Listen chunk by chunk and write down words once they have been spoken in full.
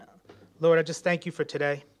Lord, I just thank you for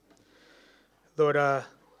today. Lord,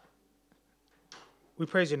 we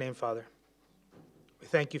praise your name, Father. We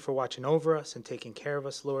thank you for watching over us and taking care of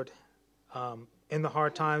us, Lord, in the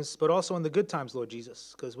hard times, but also in the good times, Lord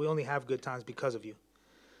Jesus, because we only have good times because of you.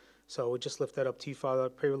 So we just lift that up to you, Father. I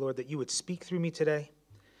pray, Lord, that you would speak through me today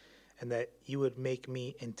and that you would make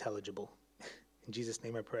me intelligible. In Jesus'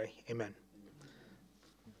 name I pray. Amen.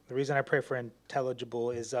 The reason I pray for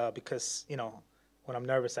intelligible is because, when I'm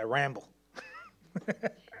nervous, I ramble.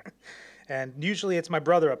 And usually it's my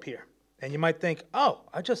brother up here. And you might think, oh,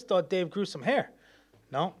 I just thought Dave grew some hair.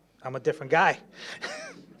 No, I'm a different guy.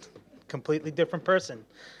 Completely different person.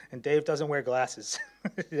 And Dave doesn't wear glasses.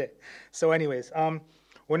 So anyways,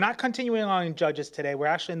 we're not continuing on in Judges today. We're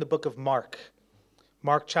actually in the book of Mark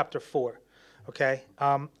chapter 4. Okay?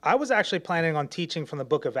 I was actually planning on teaching from the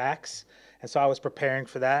book of Acts. And so I was preparing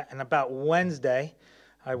for that. And about Wednesday,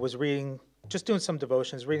 I was just doing some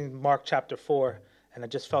devotions, reading Mark chapter 4. And I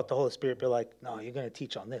just felt the Holy Spirit be like, no, you're going to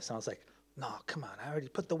teach on this. And I was like, no, come on. I already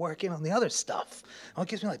put the work in on the other stuff. It only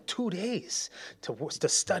gives me like 2 days to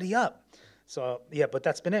study up. So, yeah, but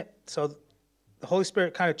that's been it. So the Holy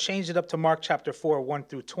Spirit kind of changed it up to Mark chapter 4, 1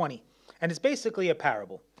 through 20. And it's basically a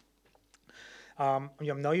parable.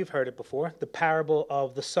 You know you've heard it before. The parable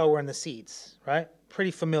of the sower and the seeds, right?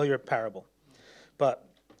 Pretty familiar parable. But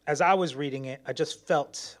as I was reading it, I just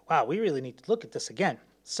felt, wow, we really need to look at this again.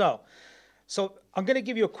 So I'm going to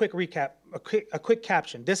give you a quick recap, a quick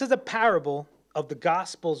caption. This is a parable of the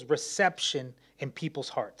gospel's reception in people's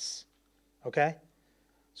hearts, okay?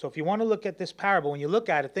 So if you want to look at this parable, when you look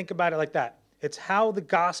at it, think about it like that. It's how the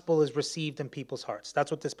gospel is received in people's hearts.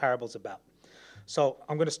 That's what this parable is about. So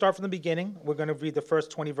I'm going to start from the beginning. We're going to read the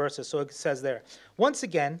first 20 verses. So it says there, once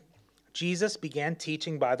again, Jesus began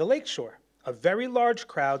teaching by the lakeshore. A very large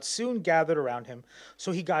crowd soon gathered around him,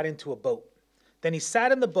 so he got into a boat. Then he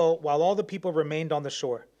sat in the boat while all the people remained on the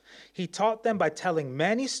shore. He taught them by telling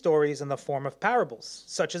many stories in the form of parables,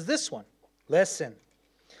 such as this one. Listen.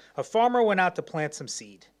 A farmer went out to plant some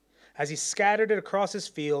seed. As he scattered it across his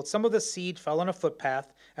field, some of the seed fell on a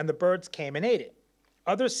footpath, and the birds came and ate it.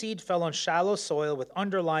 Other seed fell on shallow soil with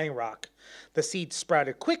underlying rock. The seed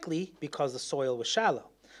sprouted quickly because the soil was shallow,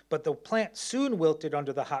 but the plant soon wilted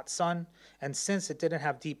under the hot sun, and since it didn't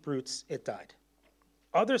have deep roots, it died.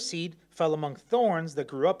 Other seed fell among thorns that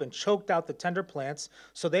grew up and choked out the tender plants,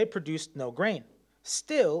 so they produced no grain.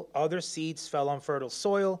 Still, other seeds fell on fertile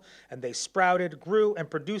soil, and they sprouted, grew, and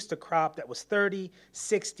produced a crop that was 30,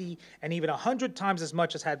 60, and even 100 times as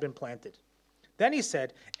much as had been planted. Then he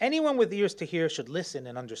said, anyone with ears to hear should listen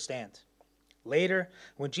and understand. Later,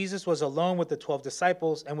 when Jesus was alone with the 12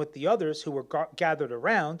 disciples and with the others who were gathered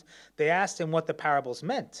around, they asked him what the parables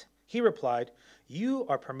meant. He replied, you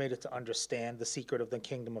are permitted to understand the secret of the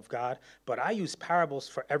kingdom of God, but I use parables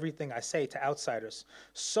for everything I say to outsiders,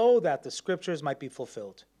 so that the scriptures might be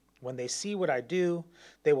fulfilled. When they see what I do,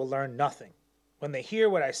 they will learn nothing. When they hear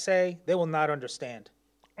what I say, they will not understand.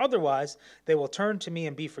 Otherwise, they will turn to me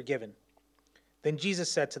and be forgiven. Then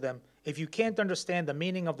Jesus said to them, if you can't understand the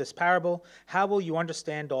meaning of this parable, how will you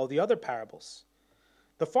understand all the other parables?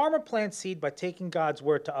 The farmer plants seed by taking God's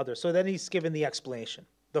word to others. So then he's given the explanation.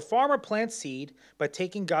 The farmer plants seed by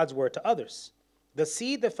taking God's word to others. The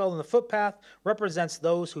seed that fell on the footpath represents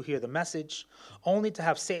those who hear the message, only to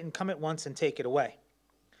have Satan come at once and take it away.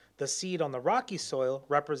 The seed on the rocky soil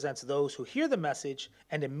represents those who hear the message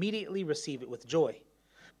and immediately receive it with joy.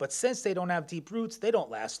 But since they don't have deep roots, they don't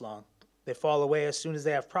last long. They fall away as soon as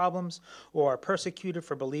they have problems or are persecuted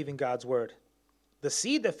for believing God's word. The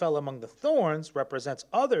seed that fell among the thorns represents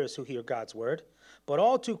others who hear God's word, but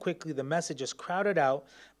all too quickly the message is crowded out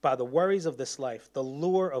by the worries of this life, the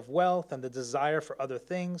lure of wealth, and the desire for other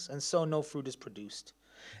things, and so no fruit is produced.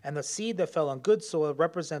 And the seed that fell on good soil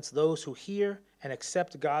represents those who hear and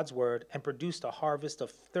accept God's word and produced a harvest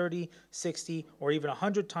of 30, 60, or even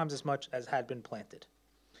 100 times as much as had been planted.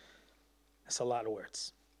 That's a lot of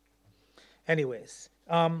words. Anyways,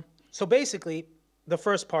 so basically, the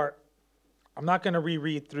first part, I'm not going to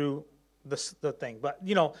reread through the thing, but,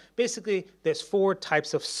 basically, there's 4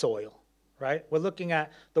 types of soil, right? We're looking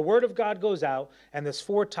at the word of God goes out, and there's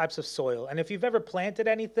 4 types of soil. And if you've ever planted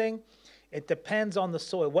anything, it depends on the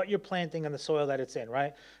soil, what you're planting and the soil that it's in,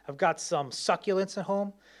 right? I've got some succulents at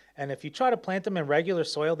home, and if you try to plant them in regular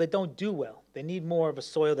soil, they don't do well. They need more of a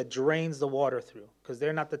soil that drains the water through, because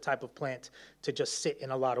they're not the type of plant to just sit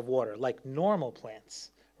in a lot of water, like normal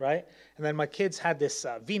plants, right? And then my kids had this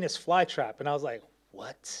Venus flytrap, and I was like,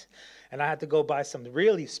 what? And I had to go buy some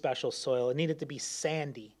really special soil. It needed to be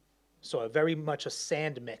sandy, so very much a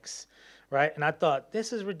sand mix, right? And I thought,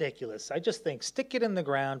 this is ridiculous. I just think, stick it in the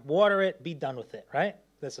ground, water it, be done with it, right?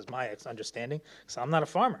 This is my understanding. So I'm not a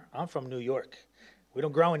farmer. I'm from New York. We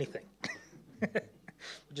don't grow anything.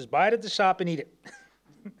 We just buy it at the shop and eat it.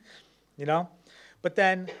 You know? But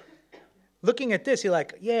then looking at this, you're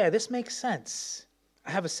like, yeah, this makes sense.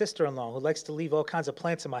 I have a sister-in-law who likes to leave all kinds of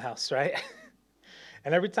plants in my house, right?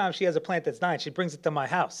 And every time she has a plant that's dying, she brings it to my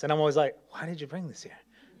house. And I'm always like, why did you bring this here?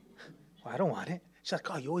 Well, I don't want it. She's like,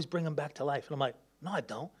 oh, you always bring them back to life. And I'm like, no, I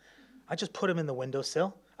don't. I just put them in the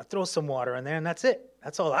windowsill. I throw some water in there, and that's it.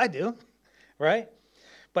 That's all I do, right?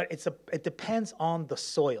 But it depends on the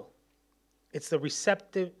soil. It's the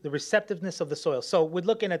receptiveness of the soil. So we're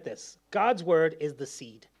looking at this. God's word is the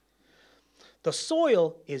seed. The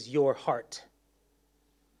soil is your heart.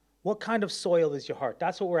 What kind of soil is your heart?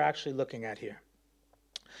 That's what we're actually looking at here.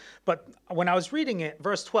 But when I was reading it,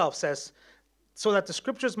 verse 12 says, so that the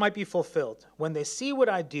scriptures might be fulfilled. When they see what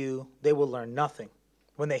I do, they will learn nothing.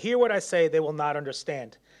 When they hear what I say, they will not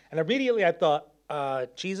understand. And immediately I thought,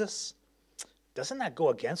 Jesus, doesn't that go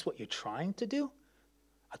against what you're trying to do?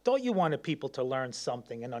 I thought you wanted people to learn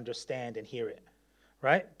something and understand and hear it,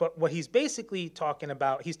 right? But what he's basically talking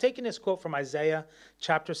about, he's taking this quote from Isaiah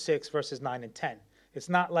chapter 6, verses 9 and 10. It's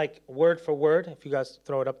not like word for word, if you guys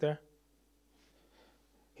throw it up there.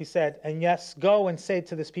 He said, and yes, go and say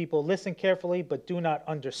to this people, listen carefully, but do not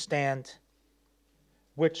understand,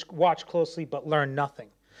 which watch closely, but learn nothing.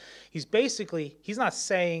 He's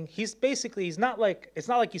not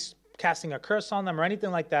like he's casting a curse on them or anything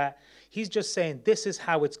like that. He's just saying, this is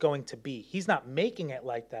how it's going to be. He's not making it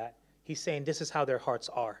like that. He's saying, this is how their hearts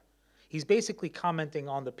are. He's basically commenting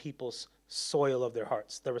on the people's soil of their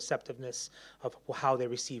hearts, the receptiveness of how they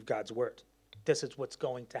receive God's word. This is what's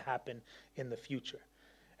going to happen in the future.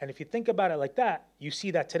 And if you think about it like that, you see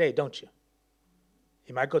that today, don't you?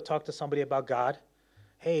 You might go talk to somebody about God.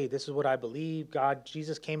 Hey, this is what I believe.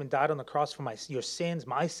 Jesus came and died on the cross for your sins,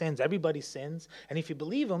 my sins, everybody's sins. And if you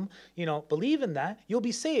believe him, believe in that, you'll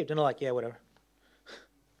be saved. And they're like, yeah, whatever.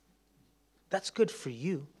 That's good for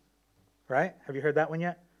you, right? Have you heard that one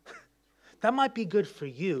yet? That might be good for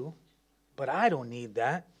you, but I don't need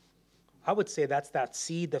that. I would say that's that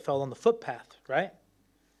seed that fell on the footpath, right?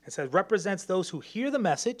 It says, represents those who hear the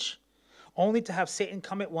message only to have Satan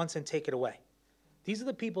come at once and take it away. These are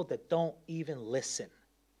the people that don't even listen.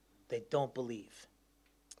 They don't believe.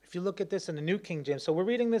 If you look at this in the New King James, so we're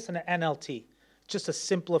reading this in the NLT, just a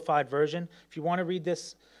simplified version. If you want to read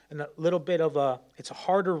this in a little bit of it's a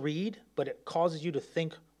harder read, but it causes you to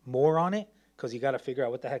think more on it because you got to figure out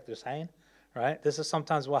what the heck they're saying, right? This is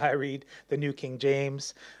sometimes why I read the New King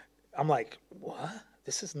James. I'm like, what?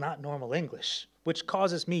 This is not normal English, which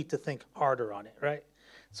causes me to think harder on it, right?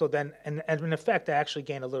 So then, and in effect, I actually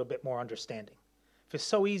gain a little bit more understanding. If it's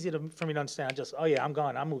so easy for me to understand, oh yeah, I'm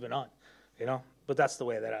gone, I'm moving on, But that's the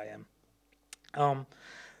way that I am.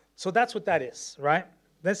 So that's what that is, right?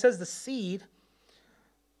 Then it says the seed.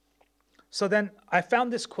 So then I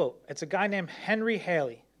found this quote. It's a guy named Henry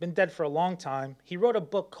Haley, been dead for a long time. He wrote a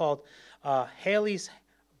book called Haley's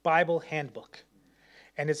Bible Handbook.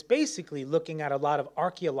 And it's basically looking at a lot of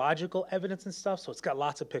archaeological evidence and stuff, so it's got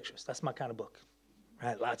lots of pictures. That's my kind of book,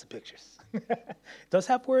 right? Lots of pictures. It does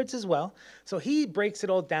have words as well. So he breaks it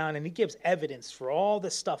all down, and he gives evidence for all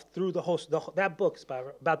this stuff through that book's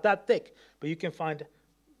about that thick, but you can find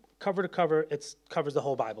cover to cover, it covers the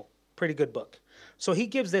whole Bible. Pretty good book. So he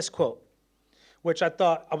gives this quote, which I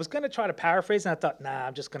thought, I was going to try to paraphrase, and I thought, nah,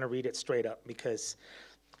 I'm just going to read it straight up because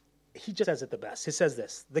he just says it the best. He says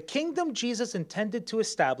this: the kingdom Jesus intended to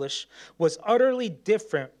establish was utterly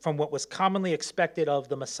different from what was commonly expected of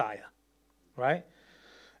the Messiah, right?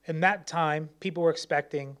 In that time, people were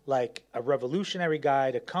expecting like a revolutionary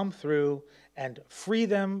guy to come through and free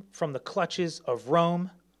them from the clutches of Rome,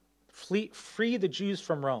 free the Jews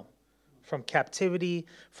from Rome, from captivity,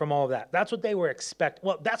 from all of that. That's what they were expecting.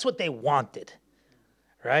 Well, that's what they wanted,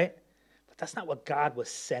 right? But that's not what God was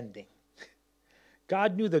sending.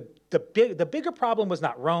 God knew the bigger problem was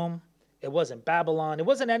not Rome. It wasn't Babylon. It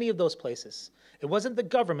wasn't any of those places. It wasn't the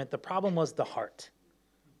government. The problem was the heart.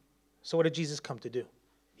 So what did Jesus come to do?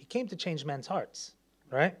 He came to change men's hearts,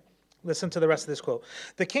 right? Listen to the rest of this quote.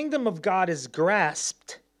 The kingdom of God is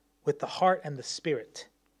grasped with the heart and the spirit.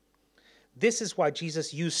 This is why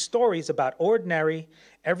Jesus used stories about ordinary,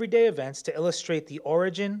 everyday events to illustrate the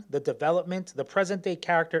origin, the development, the present-day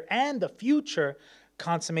character, and the future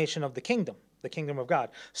consummation of the kingdom of God.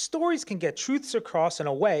 Stories can get truths across in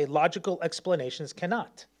a way logical explanations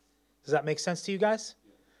cannot. Does that make sense to you guys?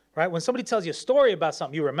 Right? When somebody tells you a story about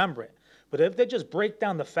something, you remember it. But if they just break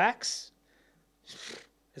down the facts,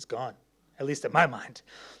 it's gone, at least in my mind.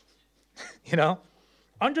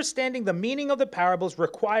 Understanding the meaning of the parables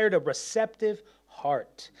required a receptive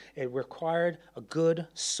heart. It required a good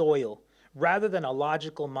soil rather than a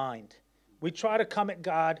logical mind. We try to come at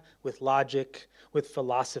God with logic, with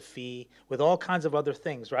philosophy, with all kinds of other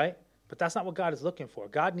things, right? But that's not what God is looking for.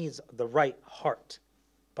 God needs the right heart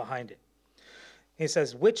behind it. He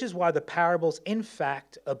says, which is why the parables, in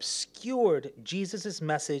fact, obscured Jesus'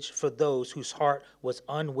 message for those whose heart was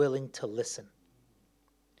unwilling to listen.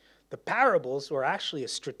 The parables were actually a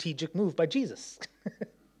strategic move by Jesus.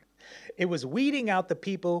 It was weeding out the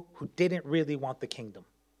people who didn't really want the kingdom,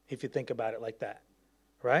 if you think about it like that,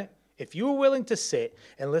 right? If you were willing to sit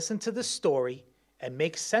and listen to the story and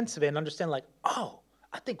make sense of it and understand like, oh,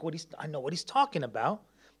 I know what he's talking about,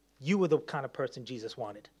 you were the kind of person Jesus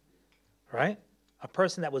wanted, right? A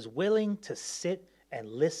person that was willing to sit and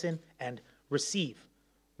listen and receive.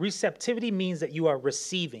 Receptivity means that you are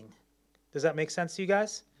receiving. Does that make sense to you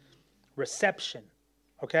guys? Reception,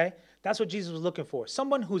 okay? That's what Jesus was looking for.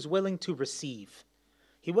 Someone who's willing to receive.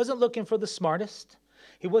 He wasn't looking for the smartest.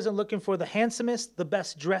 He wasn't looking for the handsomest, the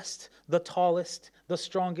best dressed, the tallest, the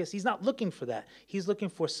strongest. He's not looking for that. He's looking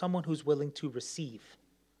for someone who's willing to receive.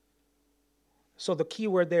 So the key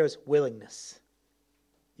word there is willingness.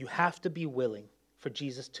 You have to be willing for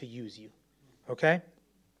Jesus to use you, okay?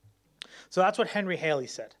 So that's what Henry Haley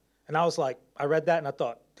said. And I was like, I read that and I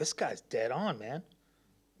thought, this guy's dead on, man.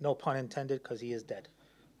 No pun intended, because he is dead.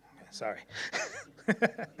 Okay, sorry.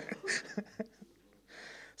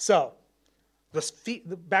 So,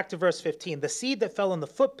 back to verse 15. The seed that fell on the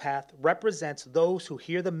footpath represents those who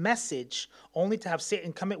hear the message only to have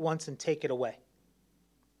Satan come at once and take it away.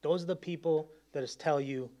 Those are the people that just tell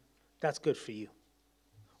you, that's good for you.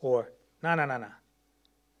 Or, no.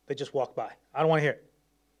 They just walk by. I don't want to hear it.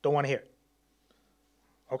 Don't want to hear it.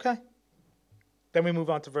 Okay. Then we move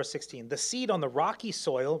on to verse 16. The seed on the rocky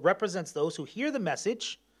soil represents those who hear the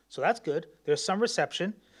message, so that's good. There's some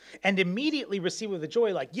reception, and immediately receive with a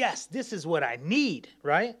joy like, yes, this is what I need,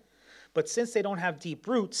 right? But since they don't have deep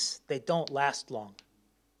roots, they don't last long.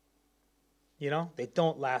 They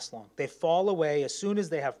don't last long. They fall away as soon as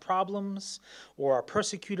they have problems or are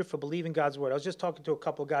persecuted for believing God's word. I was just talking to a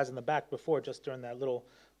couple of guys in the back before, just during that little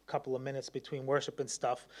couple of minutes between worship and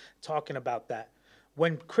stuff, talking about that.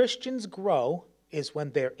 When Christians grow is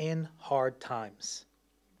when they're in hard times.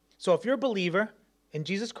 So if you're a believer in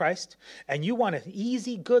Jesus Christ and you want an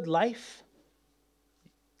easy, good life,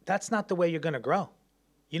 that's not the way you're going to grow.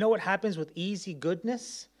 You know what happens with easy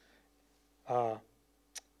goodness?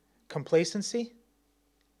 Complacency,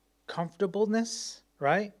 comfortableness,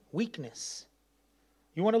 right? Weakness.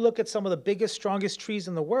 You want to look at some of the biggest, strongest trees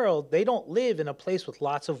in the world, they don't live in a place with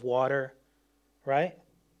lots of water, right?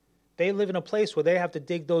 They live in a place where they have to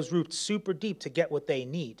dig those roots super deep to get what they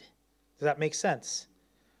need. Does that make sense?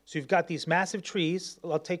 So you've got these massive trees.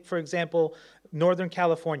 I'll take, for example, Northern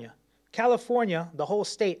California. California, the whole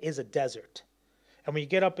state is a desert. And when you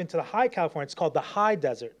get up into the high California, it's called the high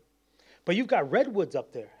desert. But you've got redwoods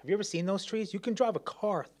up there. Have you ever seen those trees? You can drive a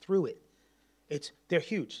car through it. They're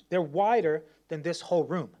huge. They're wider than this whole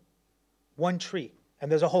room. One tree.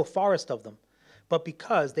 And there's a whole forest of them. But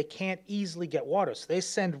because they can't easily get water, so they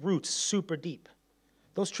send roots super deep.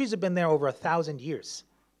 Those trees have been there over 1,000 years,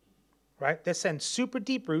 right? They send super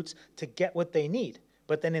deep roots to get what they need.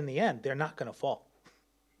 But then in the end, they're not going to fall.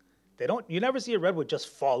 You never see a redwood just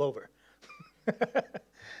fall over,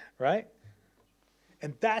 right?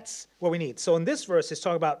 And that's what we need. So in this verse, it's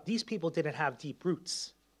talking about these people didn't have deep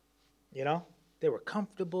roots, They were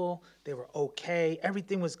comfortable. They were okay.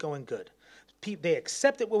 Everything was going good. They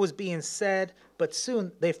accepted what was being said, but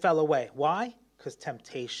soon they fell away. Why? Because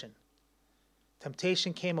temptation.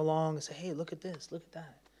 Temptation came along and said, hey, look at this, look at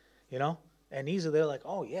that, And they're like,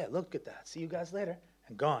 oh, yeah, look at that. See you guys later,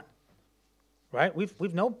 and gone, right? We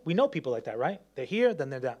know people like that, right? They're here,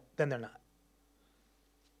 then they're not.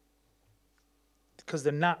 Because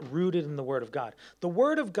they're not rooted in the Word of God. The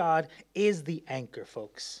Word of God is the anchor,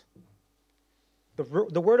 folks.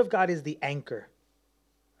 The Word of God is the anchor.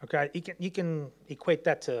 Okay, you can equate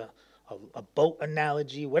that to a boat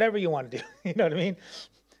analogy, whatever you want to do. You know what I mean?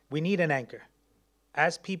 We need an anchor.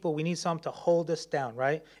 As people, we need something to hold us down,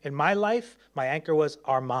 right? In my life, my anchor was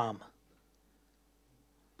our mom.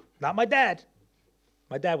 Not my dad.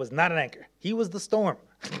 My dad was not an anchor. He was the storm.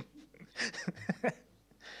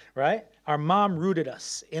 Right? Our mom rooted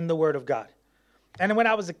us in the Word of God. And then when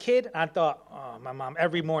I was a kid, I thought, oh, my mom,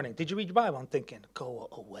 every morning, did you read your Bible? I'm thinking, go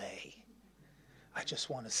away. I just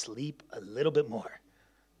want to sleep a little bit more.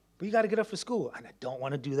 But you got to get up for school. And I don't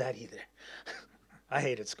want to do that either. I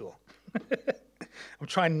hated school. I'm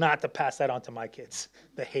trying not to pass that on to my kids,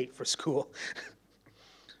 the hate for school.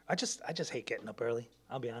 I just hate getting up early.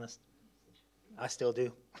 I'll be honest. I still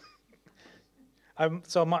do.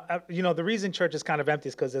 The reason church is kind of empty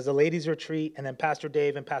is because there's a ladies' retreat, and then Pastor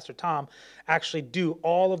Dave and Pastor Tom actually do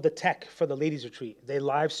all of the tech for the ladies' retreat. They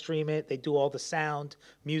live stream it. They do all the sound,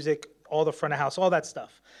 music, all the front of house, all that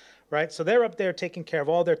stuff, right? So they're up there taking care of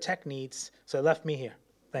all their tech needs. So they left me here.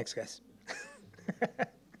 Thanks, guys.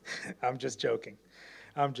 I'm just joking.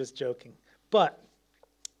 But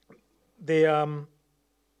they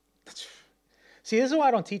see, this is why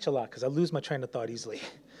I don't teach a lot, because I lose my train of thought easily.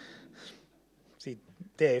 See,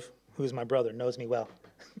 Dave, who's my brother, knows me well.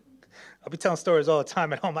 I'll be telling stories all the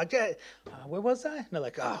time at home. Like, hey, where was I? And they're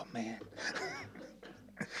like, oh, man.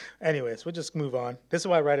 Anyways, we'll just move on. This is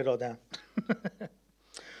why I write it all down.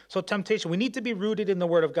 So temptation, we need to be rooted in the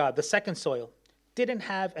Word of God. The second soil didn't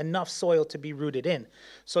have enough soil to be rooted in.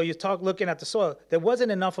 So you talk looking at the soil, there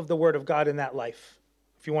wasn't enough of the Word of God in that life,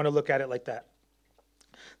 if you want to look at it like that.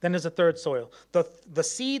 Then there's a third soil. The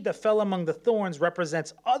seed that fell among the thorns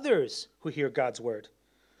represents others who hear God's word.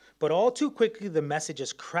 But all too quickly, the message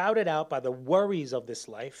is crowded out by the worries of this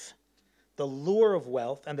life, the lure of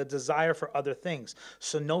wealth, and the desire for other things.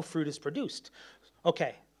 So no fruit is produced.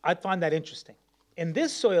 Okay, I find that interesting. In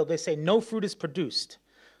this soil, they say no fruit is produced.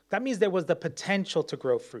 That means there was the potential to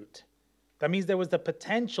grow fruit. That means there was the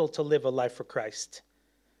potential to live a life for Christ.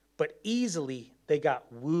 But easily, they got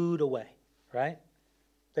wooed away, right?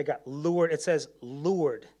 They got lured. It says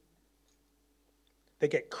lured. They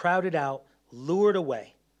get crowded out, lured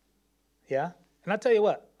away. Yeah? And I'll tell you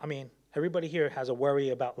what, everybody here has a worry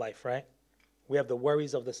about life, right? We have the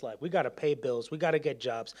worries of this life. We got to pay bills. We got to get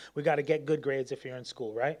jobs. We got to get good grades if you're in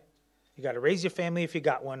school, right? You got to raise your family if you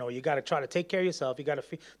got one, or you got to try to take care of yourself. You got to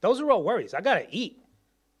feed. Those are all worries. I got to eat.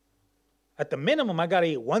 At the minimum, I got to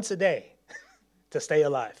eat once a day to stay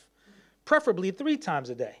alive, preferably 3 times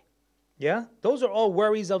a day. Yeah? Those are all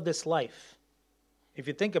worries of this life, if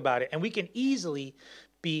you think about it. And we can easily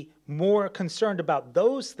be more concerned about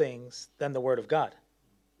those things than the Word of God.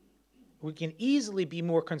 We can easily be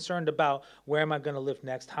more concerned about where am I going to live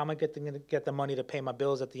next? How am I going to get the money to pay my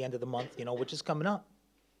bills at the end of the month, which is coming up.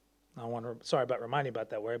 Sorry about reminding you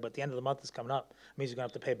about that worry, but the end of the month is coming up. It means you're going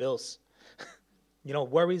to have to pay bills.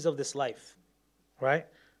 Worries of this life, right?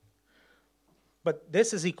 But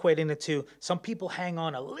this is equating it to some people hang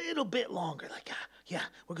on a little bit longer, like, yeah,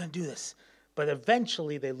 we're going to do this. But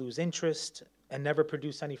eventually they lose interest and never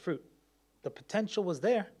produce any fruit. The potential was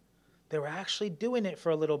there. They were actually doing it for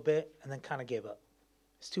a little bit and then kind of gave up.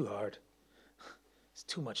 It's too hard. It's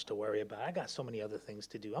too much to worry about. I got so many other things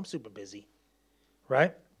to do. I'm super busy,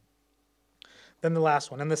 right? Then the last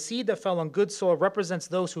one. And the seed that fell on good soil represents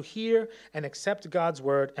those who hear and accept God's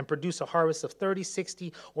word and produce a harvest of 30,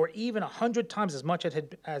 60, or even 100 times as much as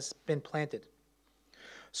has been planted.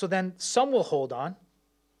 So then some will hold on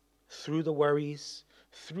through the worries,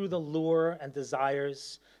 through the lure and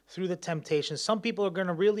desires, through the temptations. Some people are going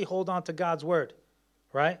to really hold on to God's word,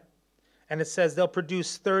 right? And it says they'll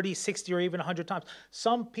produce 30, 60, or even 100 times.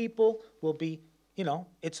 Some people will be,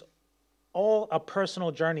 it's all a personal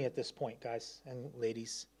journey at this point, guys and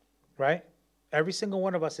ladies, right? Every single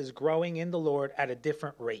one of us is growing in the Lord at a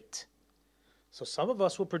different rate. So some of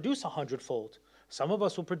us will produce 100-fold. Some of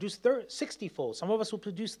us will produce 60-fold. Some of us will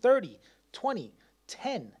produce 30, 20,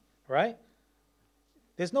 10, right?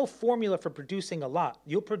 There's no formula for producing a lot.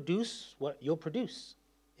 You'll produce what you'll produce.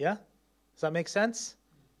 Yeah? Does that make sense?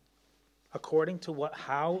 According to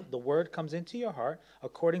how the word comes into your heart,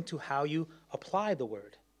 according to how you apply the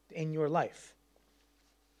word in your life.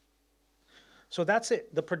 So that's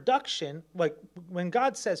it. The production, like when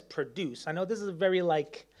God says produce, I know this is a very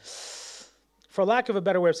for lack of a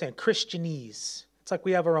better way of saying, Christianese. It's like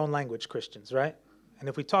we have our own language, Christians, right? And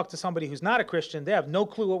if we talk to somebody who's not a Christian, they have no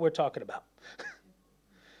clue what we're talking about.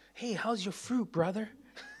 Hey, how's your fruit, brother?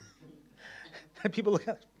 And people look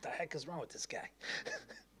at, what the heck is wrong with this guy?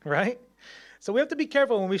 Right? So we have to be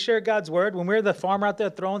careful when we share God's word, when we're the farmer out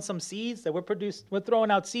there throwing some seeds, that we're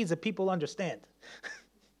throwing out seeds that people understand,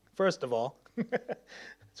 first of all.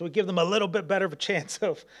 So we give them a little bit better of a chance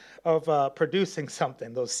of producing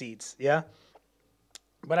something, those seeds, yeah?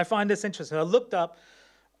 But I find this interesting. I looked up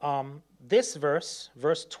this verse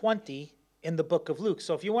 20, in the book of Luke.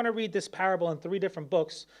 So if you want to read this parable in 3 different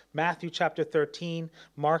books, Matthew chapter 13,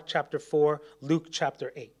 Mark chapter 4, Luke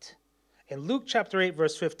chapter 8. In Luke chapter 8,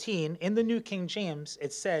 verse 15, in the New King James,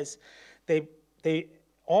 it says they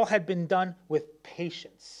all had been done with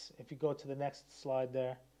patience. If you go to the next slide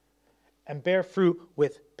there. And bear fruit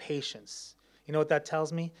with patience. You know what that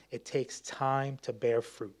tells me? It takes time to bear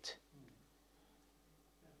fruit.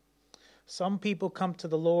 Some people come to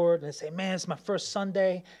the Lord and they say, man, it's my first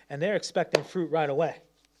Sunday, and they're expecting fruit right away.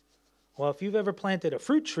 Well, if you've ever planted a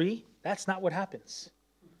fruit tree, that's not what happens.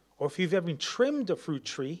 Or if you've ever trimmed a fruit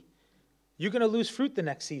tree, you're going to lose fruit the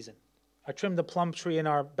next season. I trimmed a plum tree in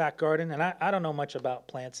our back garden, and I don't know much about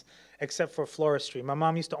plants except for floristry. My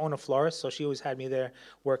mom used to own a florist, so she always had me there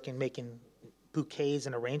working, making bouquets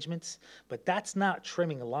and arrangements. But that's not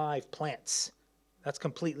trimming live plants. That's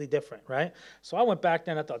completely different, right? So I went back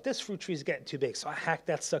there and I thought, this fruit tree is getting too big. So I hacked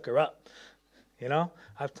that sucker up.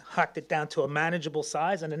 I hacked it down to a manageable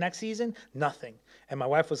size, and the next season, nothing. And my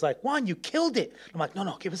wife was like, Juan, you killed it. I'm like,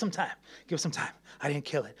 no, give it some time. Give it some time. I didn't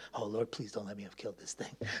kill it. Oh, Lord, please don't let me have killed this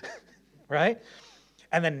thing. Right?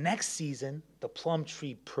 And the next season, the plum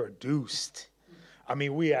tree produced. I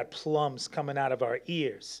mean, we had plums coming out of our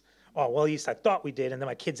ears. Oh, well, at least I thought we did, and then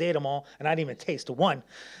my kids ate them all, and I didn't even taste one.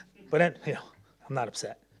 But then, I'm not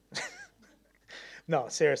upset. No,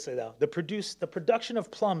 seriously though, the production of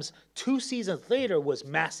plums 2 seasons later was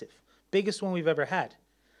massive, biggest one we've ever had,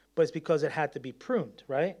 but it's because it had to be pruned,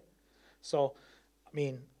 right? So, I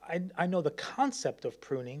mean, I know the concept of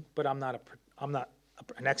pruning, but I'm not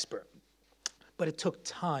an expert. But it took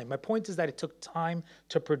time. My point is that it took time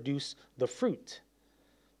to produce the fruit.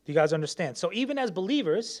 Do you guys understand? So even as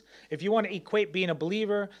believers, if you want to equate being a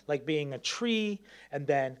believer like being a tree and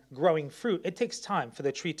then growing fruit, it takes time for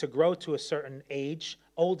the tree to grow to a certain age,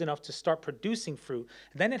 old enough to start producing fruit.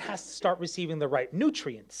 And then it has to start receiving the right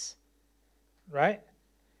nutrients, right?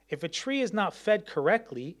 If a tree is not fed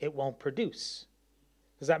correctly, it won't produce.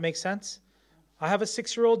 Does that make sense? I have a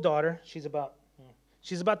 6-year-old daughter. She's about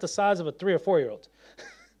the size of a 3 or 4-year-old.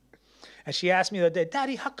 And she asked me the other day,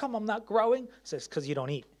 Daddy, how come I'm not growing? I says, because you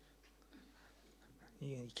don't eat.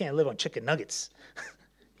 You can't live on chicken nuggets.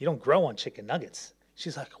 You don't grow on chicken nuggets.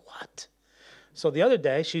 She's like, what? So the other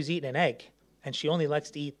day, she was eating an egg, and she only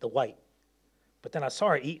likes to eat the white. But then I saw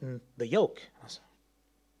her eating the yolk. I was like,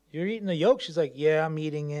 you're eating the yolk? She's like, yeah, I'm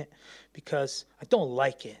eating it because I don't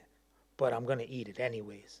like it, but I'm going to eat it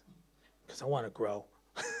anyways because I want to grow.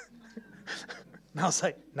 And I was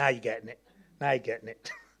like, now you're getting it. Now you're getting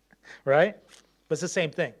it. Right? But it's the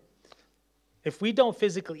same thing. If we don't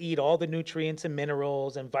physically eat all the nutrients and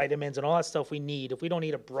minerals and vitamins and all that stuff we need, if we don't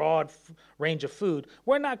eat a broad range of food,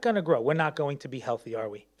 we're not going to grow. We're not going to be healthy, are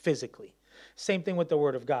we? Physically. Same thing with the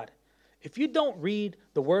Word of God. If you don't read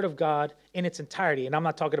the Word of God in its entirety, and I'm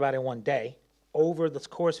not talking about in one day, over the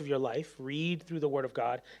course of your life, read through the Word of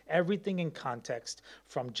God, everything in context,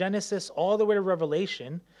 from Genesis all the way to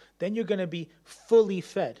Revelation, then you're going to be fully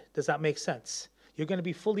fed. Does that make sense? You're going to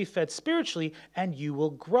be fully fed spiritually, and you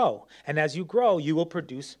will grow. And as you grow, you will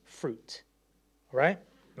produce fruit. All right?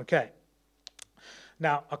 Okay.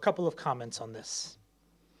 Now, a couple of comments on this.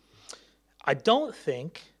 I don't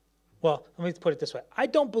think, well, let me put it this way. I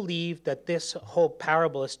don't believe that this whole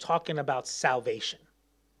parable is talking about salvation.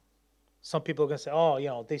 Some people are going to say,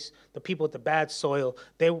 oh, the people with the bad soil,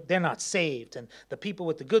 they're not saved. And the people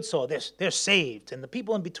with the good soil, they're saved. And the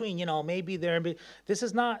people in between, maybe this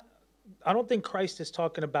is not, I don't think Christ is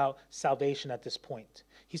talking about salvation at this point.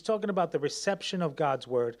 He's talking about the reception of God's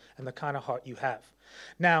word and the kind of heart you have.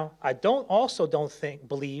 Now, I don't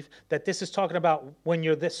believe that this is talking about when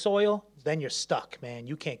you're this soil, then you're stuck, man.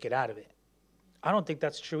 You can't get out of it. I don't think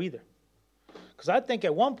that's true either. Because I think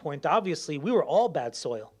at one point, obviously, we were all bad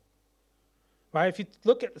soil. Right? If you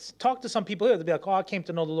talk to some people here, they'll be like, oh, I came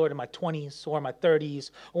to know the Lord in my 20s or my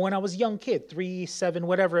 30s or when I was a young kid, 3, 7,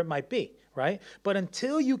 whatever it might be, right? But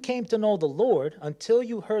until you came to know the Lord, until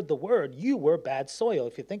you heard the word, you were bad soil,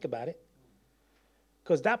 if you think about it.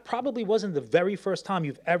 Because that probably wasn't the very first time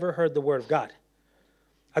you've ever heard the word of God.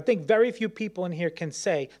 I think very few people in here can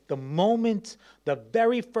say, the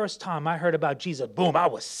very first time I heard about Jesus, boom, I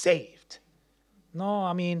was saved. No,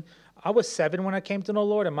 I mean, I was 7 when I came to know the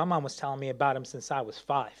Lord, and my mom was telling me about him since I was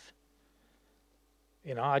 5.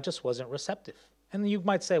 I just wasn't receptive. And you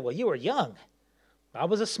might say, well, you were young. I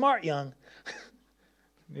was a smart young.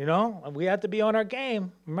 We had to be on our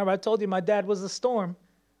game. Remember, I told you my dad was a storm.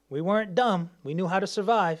 We weren't dumb. We knew how to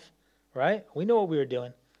survive, right? We knew what we were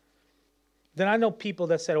doing. Then I know people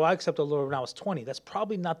that said, I accepted the Lord when I was 20. That's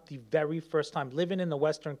probably not the very first time. Living in the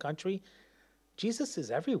Western country, Jesus is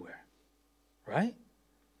everywhere, right?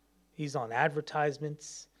 He's on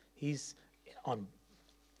advertisements. He's on.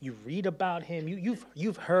 You read about him.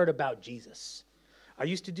 You've heard about Jesus. I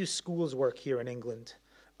used to do schools work here in England.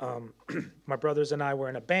 My brothers and I were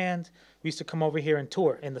in a band. We used to come over here and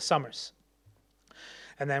tour in the summers,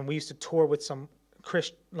 and then we used to tour with some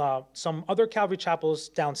other Calvary chapels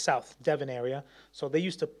down south, Devon area. So they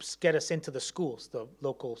used to get us into the schools, the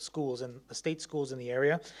local schools and the state schools in the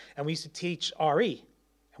area, and we used to teach RE.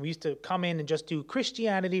 And we used to come in and just do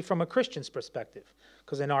Christianity from a Christian's perspective.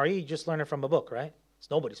 Because in RE, you just learn it from a book, right? It's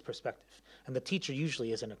nobody's perspective. And the teacher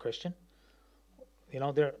usually isn't a Christian.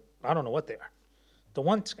 I don't know what they are. The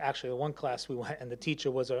one class we went, and the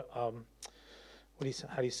teacher was how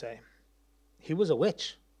do you say? He was a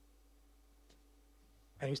witch.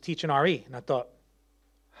 And he was teaching RE. And I thought,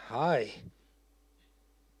 hi.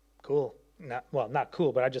 Cool. Not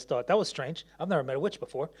cool, but I just thought that was strange. I've never met a witch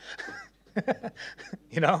before.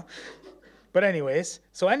 You know? But anyways,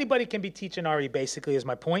 so anybody can be teaching RE basically is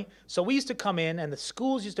my point. So we used to come in, and the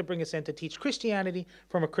schools used to bring us in to teach Christianity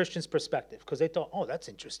from a Christian's perspective, because they thought, oh, that's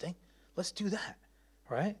interesting. Let's do that,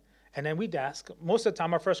 right? And then we'd ask, most of the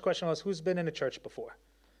time our first question was, who's been in a church before?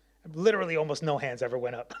 Literally almost no hands ever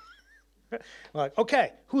went up. We're like,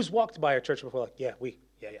 okay, who's walked by our church before? Like, yeah.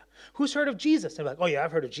 Who's heard of Jesus? They're like, oh yeah,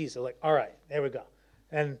 I've heard of Jesus. They're like, all right, there we go.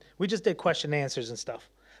 And we just did question and answers and stuff.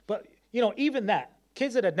 But, even that,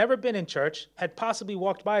 kids that had never been in church had possibly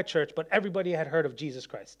walked by a church, but everybody had heard of Jesus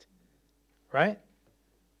Christ, right?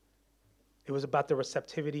 It was about the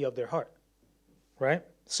receptivity of their heart, right?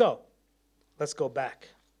 So, let's go back.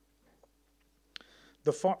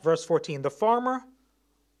 Verse 14, the farmer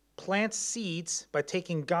plants seeds by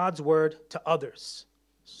taking God's word to others.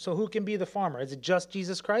 So who can be the farmer? Is it just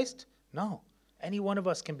Jesus Christ? No. Any one of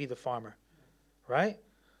us can be the farmer, right?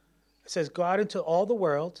 It says, go out into all the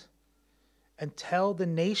world and tell the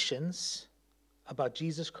nations about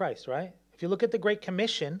Jesus Christ, right? If you look at the Great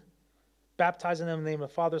Commission, baptizing them in the name of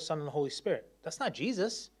the Father, Son, and the Holy Spirit, that's not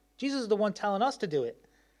Jesus. Jesus is the one telling us to do it.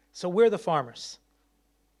 So we're the farmers.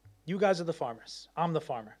 You guys are the farmers. I'm the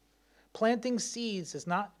farmer. Planting seeds is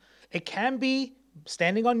not, it can be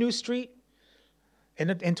standing on New Street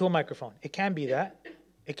into a microphone. It can be that.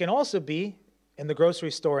 It can also be in the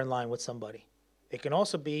grocery store in line with somebody. It can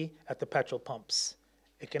also be at the petrol pumps.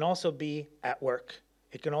 It can also be at work.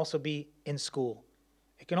 It can also be in school.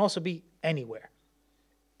 It can also be anywhere.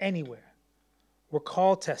 Anywhere. We're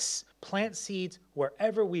called to plant seeds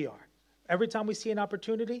wherever we are. Every time we see an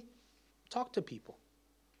opportunity, talk to people.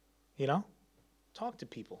 Talk to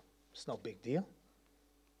people. It's no big deal.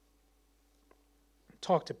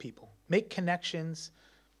 Talk to people. Make connections,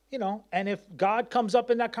 and if God comes up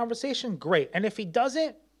in that conversation, great. And if he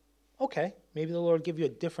doesn't, okay, maybe the Lord will give you a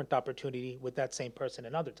different opportunity with that same person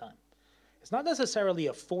another time. It's not necessarily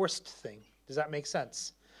a forced thing. Does that make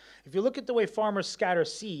sense? If you look at the way farmers scatter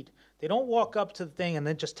seed, they don't walk up to the thing and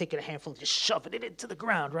then just take it a handful and just shove it into the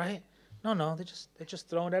ground, right? No, they're just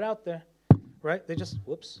throwing it out there, right? They just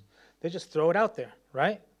throw it out there,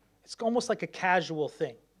 right? It's almost like a casual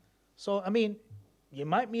thing. So, you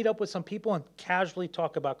might meet up with some people and casually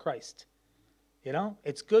talk about Christ.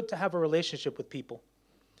 It's good to have a relationship with people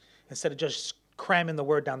instead of just cramming the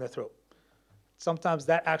word down their throat. Sometimes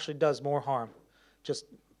that actually does more harm. Just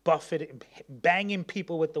buffeting, banging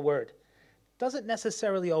people with the word. Doesn't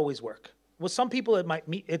necessarily always work. With some people, it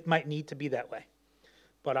might need to be that way.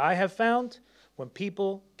 But I have found when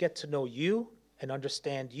people get to know you and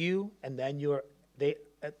understand you, and then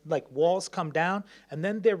like walls come down, and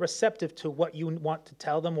then they're receptive to what you want to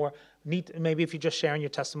tell them, or maybe if you're just sharing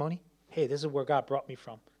your testimony, hey, this is where God brought me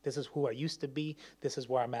from. This is who I used to be. This is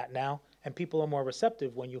where I'm at now. And people are more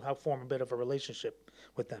receptive when you form a bit of a relationship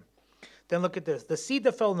with them. Then look at this. The seed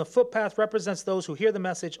that fell in the footpath represents those who hear the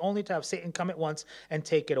message only to have Satan come at once and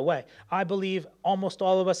take it away. I believe almost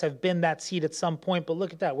all of us have been that seed at some point, but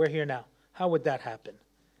look at that. We're here now. How would that happen?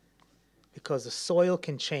 Because the soil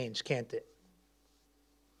can change, can't it?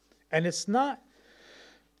 And it's not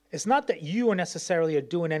that you are necessarily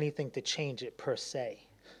doing anything to change it per se.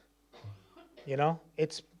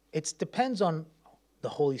 It depends on the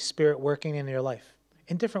Holy Spirit working in your life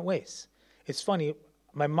in different ways. It's funny,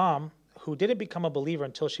 my mom, who didn't become a believer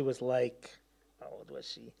until she was like, how old was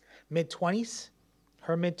she? Mid-20s?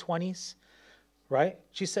 Her mid-20s, right?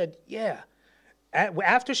 She said, yeah.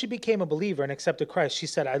 After she became a believer and accepted Christ, she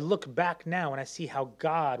said, I look back now and I see how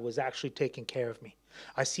God was actually taking care of me.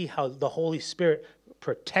 I see how the Holy Spirit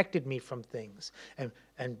protected me from things and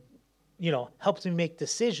helped me make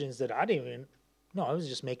decisions that I didn't even know. I was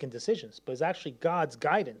just making decisions. But it's actually God's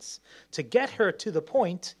guidance to get her to the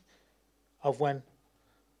point of when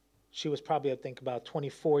she was probably, I think, about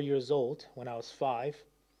 24 years old when I was 5,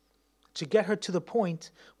 to get her to the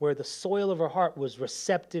point where the soil of her heart was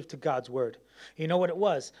receptive to God's word. You know what it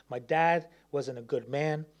was? My dad wasn't a good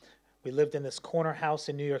man. We lived in this corner house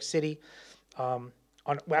in New York City.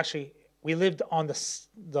 We lived on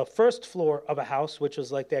the first floor of a house, which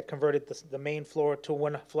was like they had converted the main floor to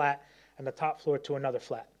one flat and the top floor to another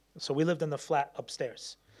flat. So we lived in the flat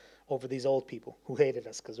upstairs over these old people who hated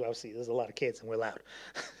us because obviously there's a lot of kids and we're loud.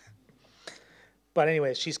 But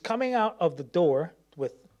anyway, she's coming out of the door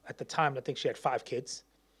with, at the time, I think she had 5 kids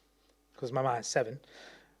because my mom had 7.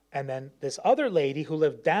 And then this other lady who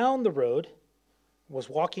lived down the road was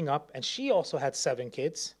walking up, and she also had 7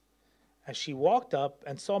 kids. And she walked up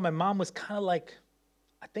and saw my mom was kind of like,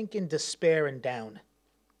 I think, in despair and down.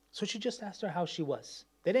 So she just asked her how she was.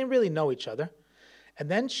 They didn't really know each other. And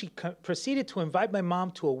then she proceeded to invite my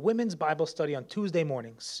mom to a women's Bible study on Tuesday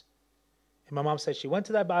mornings. And my mom said she went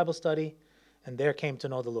to that Bible study and there came to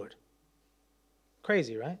know the Lord.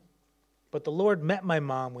 Crazy, right? But the Lord met my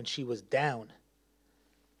mom when she was down.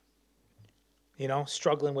 You know,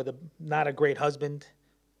 struggling with not a great husband,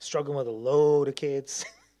 struggling with a load of kids.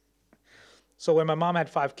 So when my mom had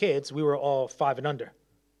 5 kids, we were all 5 and under.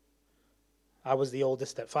 I was the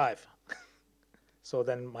oldest at 5. So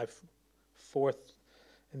then my fourth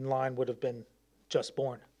in line would have been just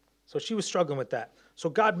born. So she was struggling with that. So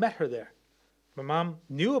God met her there. My mom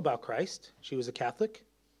knew about Christ. She was a Catholic,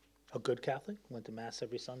 a good Catholic, went to Mass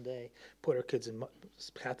every Sunday, put her kids in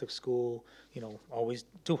Catholic school, you know, always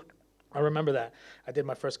do it. I remember that. I did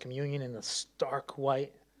my first communion in a stark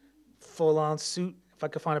white, full-on suit. If I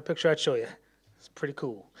could find a picture, I'd show you. It's pretty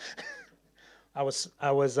cool. I was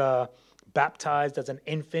baptized as an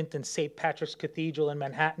infant in St. Patrick's Cathedral in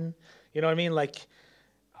Manhattan. You know what I mean? Like,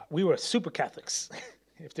 we were super Catholics,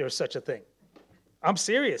 if there was such a thing. I'm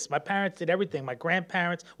serious. My parents did everything. My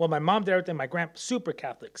grandparents, well, my mom did everything. Super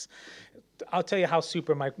Catholics. I'll tell you how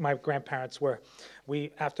super my grandparents were.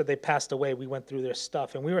 After they passed away, we went through their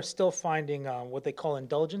stuff, and we were still finding what they call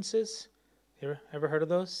indulgences. You ever heard of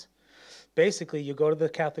those? Basically, you go to the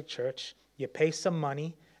Catholic Church, you pay some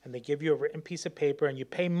money, and they give you a written piece of paper, and you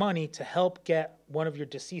pay money to help get one of your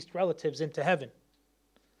deceased relatives into heaven.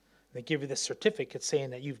 They give you this certificate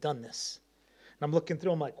saying that you've done this. And I'm looking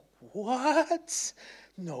through, I'm like, what?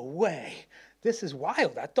 No way. This is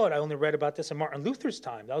wild. I thought I only read about this in Martin Luther's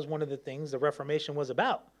time. That was one of the things the Reformation was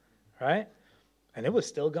about, right? And it was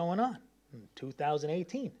still going on in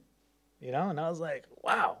 2018, you know? And I was like,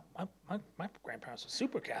 wow, my grandparents were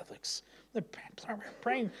super Catholics. They're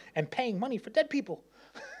praying and paying money for dead people,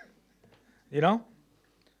 you know?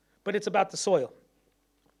 But it's about the soil.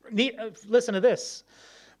 Listen to this.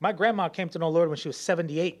 My grandma came to know the Lord when she was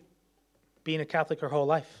 78, being a Catholic her whole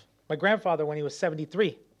life. My grandfather when he was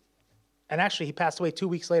 73. And actually, he passed away 2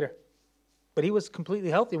 weeks later. But he was completely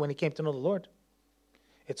healthy when he came to know the Lord.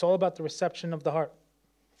 It's all about the reception of the heart.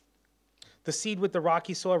 The seed with the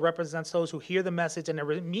rocky soil represents those who hear the message and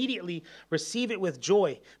immediately receive it with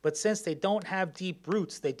joy. But since they don't have deep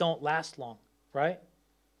roots, they don't last long, right?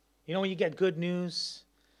 You know when you get good news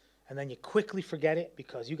and then you quickly forget it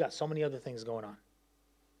because you got so many other things going on,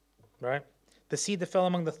 right? The seed that fell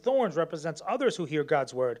among the thorns represents others who hear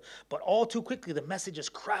God's word, but all too quickly the message is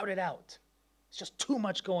crowded out. It's just too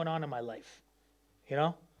much going on in my life. You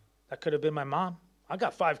know, that could have been my mom. I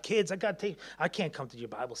got 5 kids. I can't come to your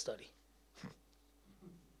Bible study.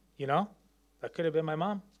 You know, that could have been my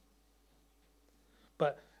mom.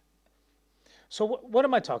 But, so what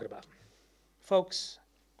am I talking about? Folks,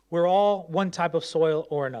 we're all one type of soil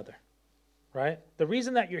or another, right? The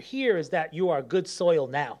reason that you're here is that you are good soil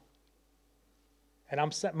now. And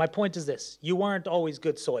my point is this: you weren't always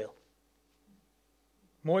good soil.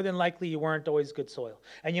 More than likely, you weren't always good soil.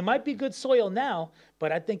 And you might be good soil now,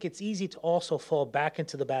 but I think it's easy to also fall back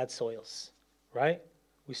into the bad soils, right?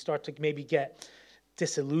 We start to maybe get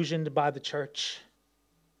disillusioned by the church,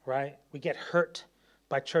 right? We get hurt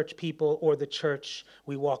by church people or the church.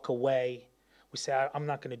 We walk away. We say, I'm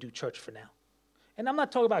not going to do church for now. And I'm not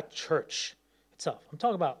talking about church itself. I'm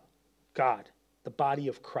talking about God, the body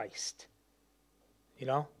of Christ. You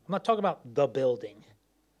know, I'm not talking about the building.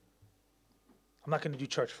 I'm not going to do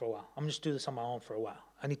church for a while. I'm just do this on my own for a while.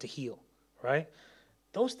 I need to heal, right?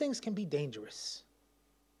 Those things can be dangerous.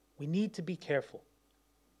 We need to be careful.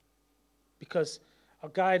 Because a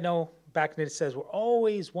guy I know back in it says we're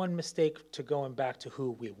always one mistake to going back to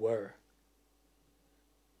who we were.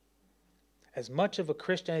 As much of a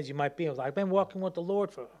Christian as you might be, I've been walking with the Lord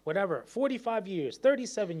for whatever, 45 years,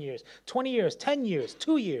 37 years, 20 years, 10 years,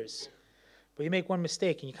 2 years. But you make one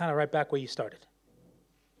mistake and you kind of right back where you started.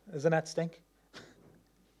 Doesn't that stink?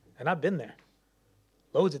 And I've been there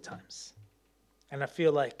loads of times. And I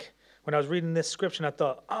feel like when I was reading this scripture, I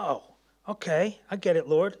thought, oh, okay, I get it,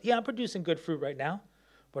 Lord. Yeah, I'm producing good fruit right now.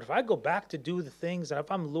 But if I go back to do the things, and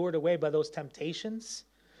if I'm lured away by those temptations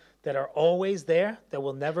that are always there, that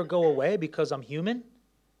will never go away because I'm human,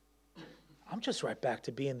 I'm just right back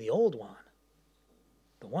to being the old one.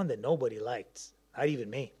 The one that nobody liked, not even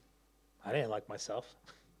me. I didn't like myself,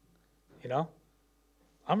 you know?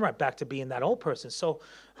 I'm right back to being that old person. So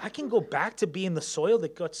I can go back to being the soil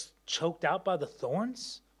that gets choked out by the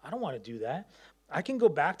thorns. I don't want to do that. I can go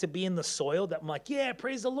back to being the soil that I'm like, yeah,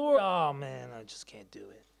 praise the Lord. Oh, man, I just can't do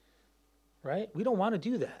it, right? We don't want to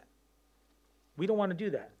do that. We don't want to do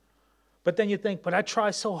that. But then you think, but I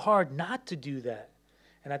try so hard not to do that.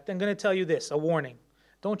 And I'm going to tell you this, a warning.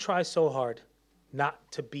 Don't try so hard not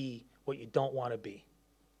to be what you don't want to be.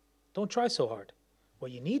 Don't try so hard.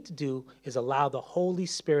 What you need to do is allow the Holy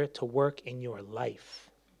Spirit to work in your life.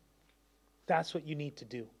 That's what you need to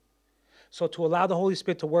do. So to allow the Holy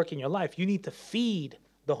Spirit to work in your life, you need to feed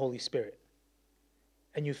the Holy Spirit.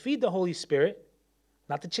 And you feed the Holy Spirit,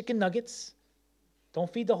 not the chicken nuggets.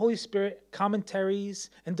 Don't feed the Holy Spirit commentaries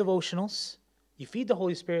and devotionals. You feed the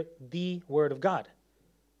Holy Spirit the Word of God.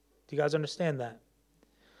 Do you guys understand that?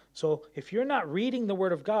 So if you're not reading the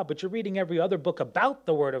Word of God, but you're reading every other book about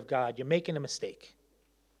the Word of God, you're making a mistake.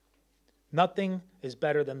 Nothing is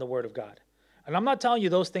better than the Word of God. And I'm not telling you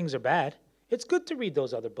those things are bad. It's good to read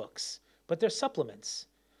those other books, but they're supplements.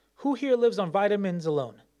 Who here lives on vitamins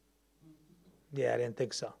alone? Yeah, I didn't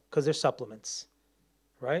think so, because they're supplements,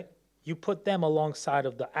 right? You put them alongside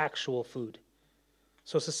of the actual food.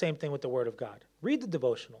 So it's the same thing with the Word of God. Read the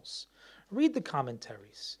devotionals. Read the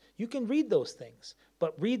commentaries. You can read those things,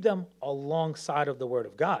 but read them alongside of the Word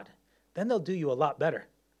of God. Then they'll do you a lot better,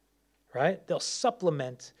 right? They'll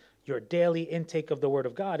supplement your daily intake of the Word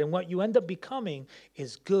of God. And what you end up becoming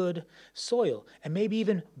is good soil, and maybe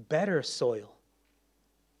even better soil.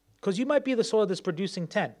 Because you might be the soil that's producing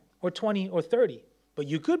 10 or 20 or 30, but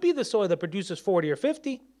you could be the soil that produces 40 or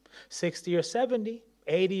 50, 60 or 70,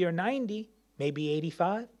 80 or 90, maybe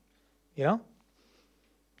 85, you know?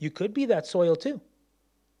 You could be that soil too.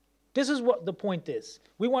 This is what the point is.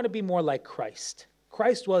 We want to be more like Christ.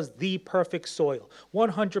 Christ was the perfect soil,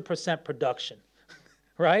 100% production,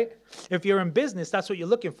 right? If you're in business, that's what you're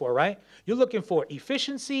looking for, right? You're looking for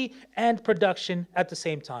efficiency and production at the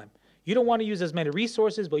same time. You don't want to use as many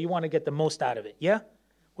resources, but you want to get the most out of it, yeah?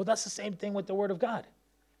 Well, that's the same thing with the Word of God.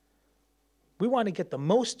 We want to get the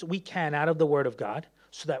most we can out of the Word of God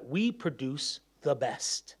so that we produce the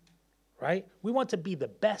best, right? We want to be the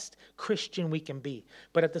best Christian we can be.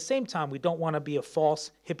 But at the same time, we don't want to be a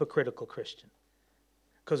false, hypocritical Christian.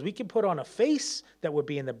 Because we can put on a face that we're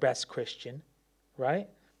being the best Christian, right?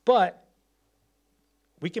 But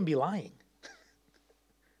we can be lying.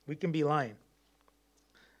 We can be lying.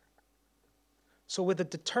 So with a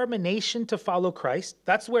determination to follow Christ,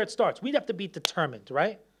 that's where it starts. We'd have to be determined,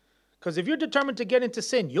 right? Because if you're determined to get into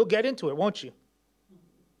sin, you'll get into it, won't you?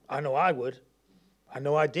 I know I would. I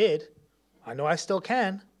know I did. I know I still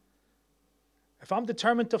can. If I'm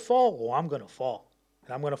determined to fall, well, I'm going to fall.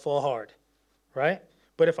 And I'm going to fall hard, right?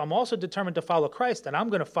 But if I'm also determined to follow Christ, then I'm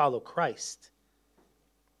going to follow Christ.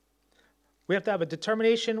 We have to have a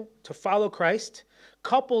determination to follow Christ,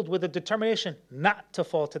 coupled with a determination not to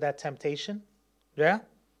fall to that temptation. Yeah?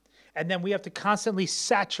 And then we have to constantly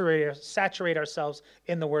saturate ourselves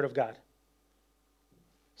in the Word of God.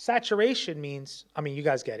 Saturation means, I mean, you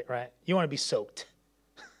guys get it, right? You want to be soaked.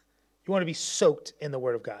 You want to be soaked in the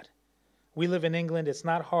Word of God. We live in England. It's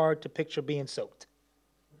not hard to picture being soaked.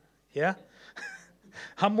 Yeah?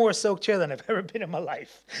 I'm more soaked here than I've ever been in my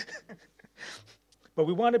life. But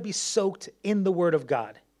we want to be soaked in the Word of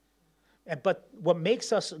God. But what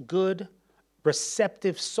makes us good,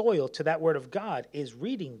 receptive soil to that Word of God is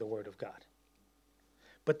reading the Word of God.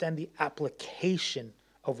 But then the application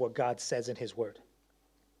of what God says in His Word,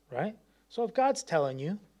 right? So if God's telling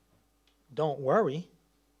you, don't worry,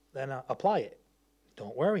 then apply it.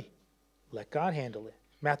 Don't worry. Let God handle it.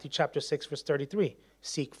 Matthew chapter 6, verse 33.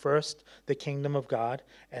 Seek first the kingdom of God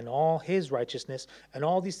and all His righteousness, and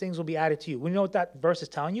all these things will be added to you. You know what that verse is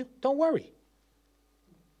telling you? Don't worry.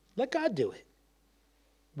 Let God do it.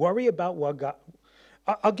 Worry about what God...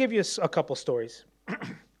 I'll give you a couple stories.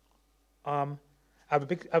 I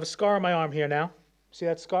have a scar on my arm here now. See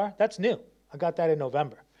that scar? That's new. I got that in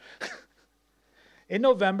November. In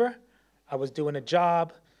November, I was doing a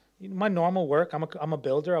job, my normal work. I'm a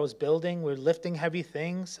builder. I was building. We're lifting heavy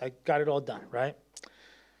things. I got it all done, right?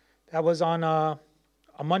 That was on a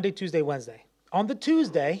Monday, Tuesday, Wednesday. On the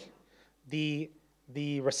Tuesday, the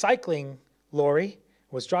recycling lorry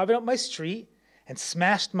was driving up my street and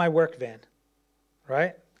smashed my work van,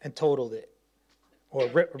 right? And totaled it, or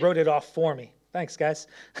wrote it off for me. Thanks, guys.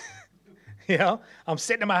 You know, I'm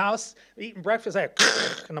sitting in my house eating breakfast,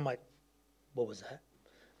 and I'm like, what was that?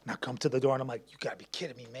 And I come to the door, and I'm like, you got to be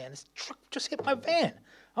kidding me, man. This truck just hit my van.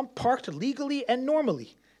 I'm parked legally and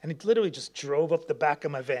normally, and it literally just drove up the back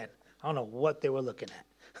of my van. I don't know what they were looking at.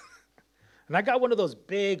 And I got one of those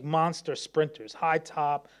big monster sprinters, high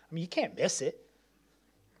top. I mean, you can't miss it,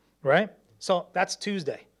 right? So that's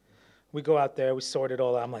Tuesday. We go out there, we sort it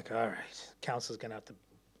all out. I'm like, all right, council's going to have to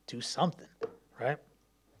do something, right?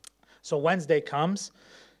 So Wednesday comes.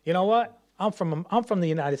 You know what? I'm from the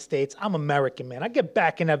United States. I'm American, man. I get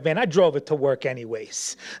back in that van. I drove it to work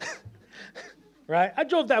anyways. Right? I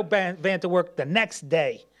drove that van to work the next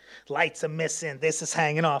day. Lights are missing. This is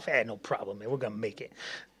hanging off. No problem, man. We're going to make it.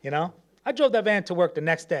 I drove that van to work the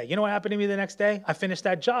next day. You know what happened to me the next day? I finished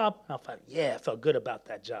that job. I felt good about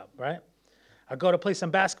that job, right? I go to play some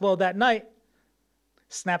basketball that night.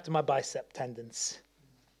 Snapped my bicep tendons.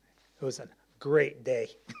 It was a great day.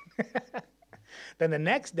 Then the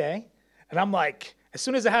next day, and I'm like, as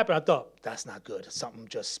soon as it happened, I thought, that's not good. Something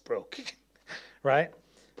just broke, right?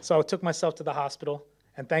 So I took myself to the hospital,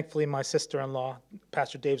 and thankfully my sister-in-law,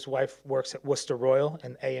 Pastor Dave's wife, works at Worcester Royal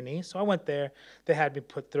in A&E. So I went there. They had me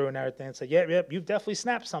put through and everything and said, yep, you've definitely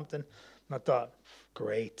snapped something. And I thought,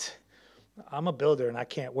 great. I'm a builder, and I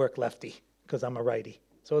can't work lefty because I'm a righty.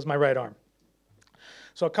 So it was my right arm.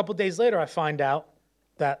 So a couple days later, I find out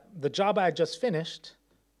that the job I had just finished,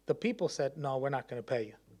 the people said, no, we're not going to pay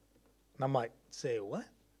you. And I'm like, say what?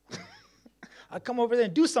 I come over there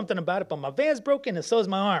and do something about it, but my van's broken and so is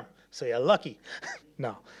my arm. So you're lucky.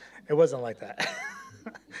 No, it wasn't like that.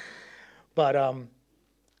 But,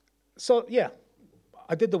 so yeah,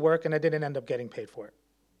 I did the work and I didn't end up getting paid for it.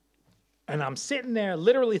 And I'm sitting there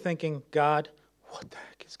literally thinking, God, what the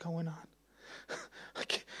heck is going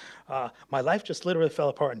on? My life just literally fell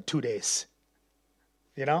apart in 2 days.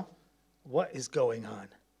 What is going on?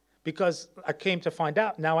 Because I came to find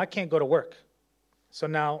out now I can't go to work. So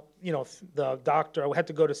now, the doctor, I had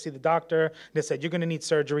to go to see the doctor. They said, you're going to need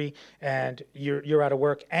surgery and you're out of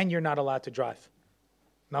work and you're not allowed to drive.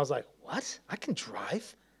 And I was like, what? I can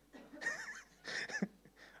drive?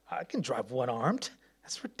 I can drive one-armed?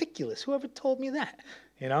 That's ridiculous. Whoever told me that?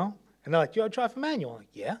 And they're like, you ever drive a manual? I'm like,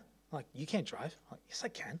 yeah. I'm like, you can't drive? I'm like, yes, I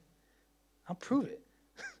can. I'll prove it.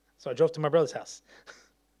 So I drove to my brother's house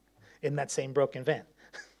in that same broken van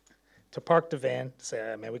to park the van,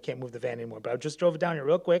 say, man, we can't move the van anymore. But I just drove it down here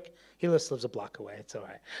real quick. He lives a block away. It's all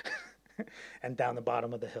right. And down the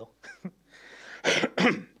bottom of the hill.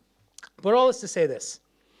 But all this to say this.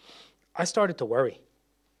 I started to worry.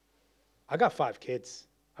 I got 5 kids.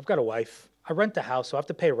 I've got a wife. I rent a house, so I have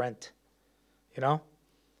to pay rent.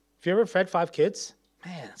 If you ever fed 5 kids,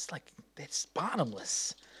 man, it's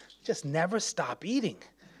bottomless. Just never stop eating.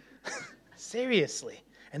 Seriously.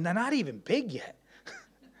 And they're not even big yet.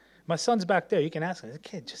 My son's back there. You can ask him. The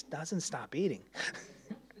kid just doesn't stop eating.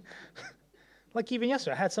 Like even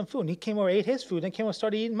yesterday, I had some food, and he came over, ate his food, and came over and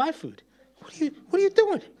started eating my food. What are you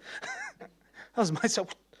doing? That was my son.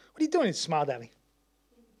 What are you doing? He smiled at me.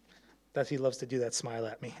 He loves to do that, smile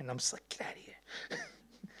at me. And I'm just like, get out of here.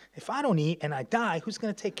 If I don't eat and I die, who's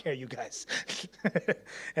going to take care of you guys?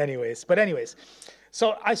 Anyways.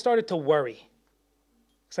 So I started to worry.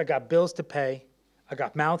 Because I got bills to pay. I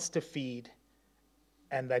got mouths to feed.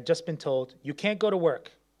 And I'd just been told, you can't go to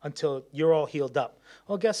work until you're all healed up.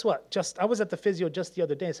 Well, guess what? I was at the physio just the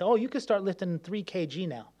other day and said, you can start lifting 3 kg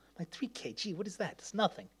now. I'm like, 3 kg? What is that? It's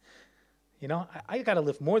nothing. I got to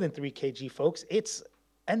lift more than 3 kg, folks. It's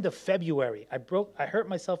end of February. I hurt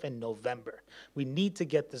myself in November. We need to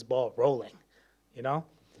get this ball rolling,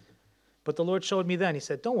 But the Lord showed me then. He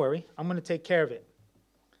said, don't worry. I'm going to take care of it.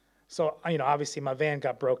 So, obviously my van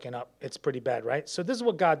got broken up. It's pretty bad, right? So this is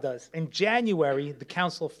what God does. In January, the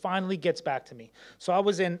council finally gets back to me. So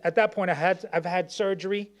at that point, I've had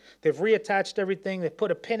surgery. They've reattached everything. They put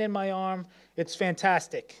a pin in my arm. It's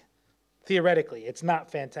fantastic. Theoretically, it's not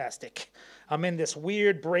fantastic. I'm in this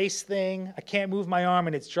weird brace thing. I can't move my arm,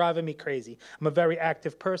 and it's driving me crazy. I'm a very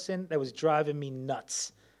active person. That was driving me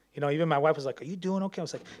nuts. Even my wife was like, are you doing okay? I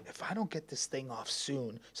was like, if I don't get this thing off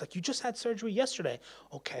soon. It's like, you just had surgery yesterday.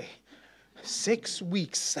 Okay, 6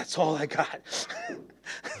 weeks. That's all I got.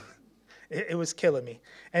 It was killing me.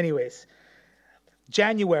 Anyways,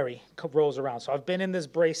 January rolls around. So I've been in this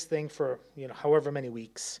brace thing for, however many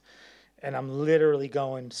weeks. And I'm literally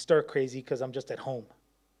going stir crazy because I'm just at home.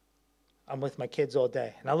 I'm with my kids all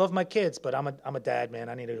day. And I love my kids, but I'm a dad, man.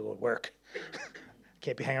 I need to go to work.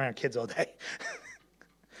 Can't be hanging around kids all day.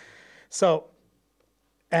 So,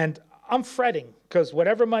 and I'm fretting because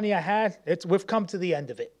whatever money I had, we've come to the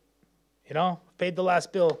end of it. Paid the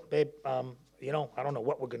last bill, babe. I don't know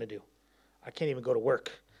what we're going to do. I can't even go to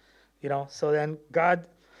work. So then God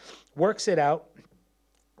works it out.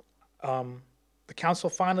 The council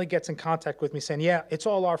finally gets in contact with me saying, yeah, it's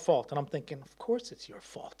all our fault. And I'm thinking, of course it's your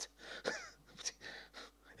fault.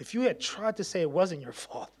 If you had tried to say it wasn't your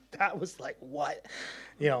fault, that was like, what?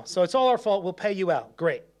 So it's all our fault. We'll pay you out.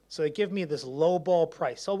 Great. So they give me this low ball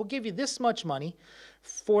price. So we'll give you this much money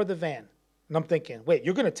for the van. And I'm thinking, wait,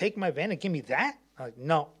 you're going to take my van and give me that? I'm like,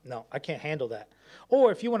 no, I can't handle that.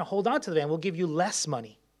 Or if you want to hold on to the van, we'll give you less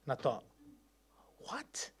money. And I thought,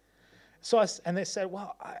 what? And they said,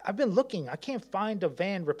 well, I've been looking. I can't find a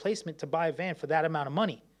van replacement to buy a van for that amount of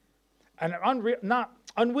money. And not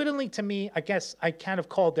unwittingly to me, I guess I kind of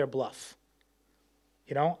called their bluff.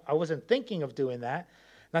 I wasn't thinking of doing that.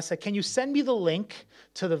 And I said, can you send me the link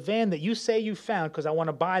to the van that you say you found, because I want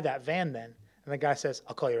to buy that van then? And the guy says,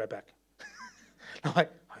 I'll call you right back. I'm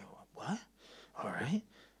like, what? All right.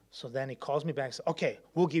 So then he calls me back and says, okay,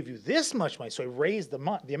 we'll give you this much money. So he raised the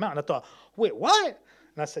amount. And I thought, wait, what?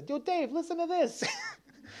 And I said, yo, Dave, listen to this.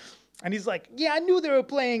 And he's like, yeah, I knew they were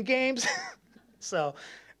playing games. So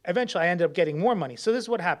eventually I ended up getting more money. So this is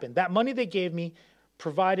what happened. That money they gave me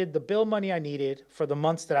provided the bill money I needed for the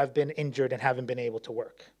months that I've been injured and haven't been able to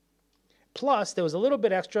work. Plus, there was a little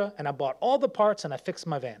bit extra, and I bought all the parts and I fixed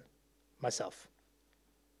my van myself.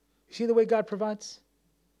 You see the way God provides?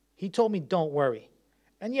 He told me, don't worry.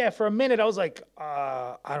 And yeah, for a minute, I was like,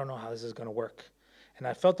 I don't know how this is going to work. And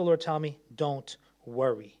I felt the Lord tell me, don't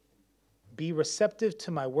worry. Be receptive to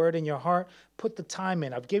my word in your heart. Put the time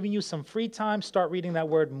in. I've given you some free time. Start reading that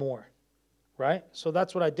word more. Right? So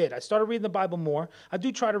that's what I did. I started reading the Bible more. I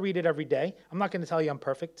do try to read it every day. I'm not going to tell you I'm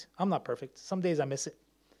perfect. I'm not perfect. Some days I miss it.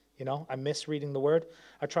 I miss reading the word.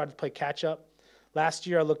 I try to play catch up. Last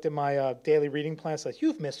year I looked at my daily reading plan. It's like,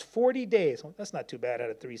 you've missed 40 days. Well, that's not too bad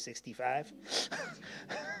out of 365.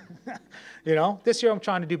 This year I'm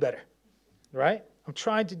trying to do better. Right? I'm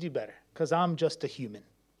trying to do better because I'm just a human.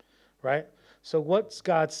 Right? So what's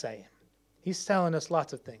God saying? He's telling us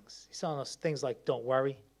lots of things. He's telling us things like, don't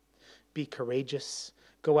worry. Be courageous.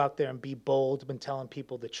 Go out there and be bold. Been telling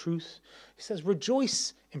people the truth. He says,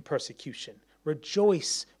 rejoice in persecution.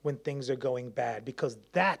 Rejoice when things are going bad, because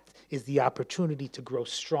that is the opportunity to grow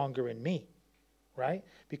stronger in me, right?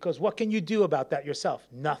 Because what can you do about that yourself?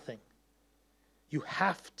 Nothing. You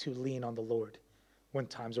have to lean on the Lord when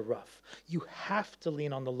times are rough. You have to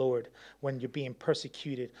lean on the Lord when you're being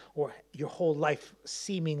persecuted or your whole life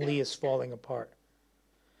seemingly is falling apart.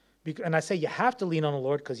 And I say you have to lean on the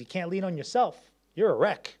Lord because you can't lean on yourself. You're a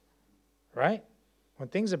wreck, right? When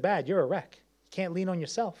things are bad, you're a wreck. You can't lean on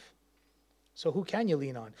yourself. So who can you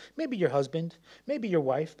lean on? Maybe your husband, maybe your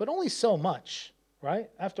wife, but only so much, right?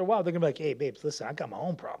 After a while, they're going to be like, hey, babes, listen, I got my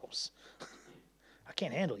own problems. I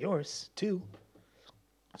can't handle yours, too.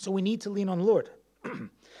 So we need to lean on the Lord.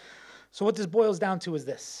 So what this boils down to is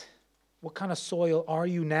this. What kind of soil are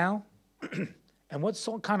you now? And what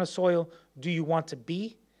kind of soil do you want to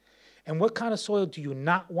be? And what kind of soil do you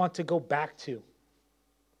not want to go back to?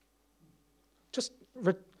 Just,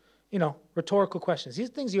 rhetorical questions. These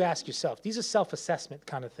are things you ask yourself. These are self-assessment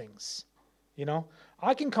kind of things.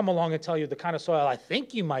 I can come along and tell you the kind of soil I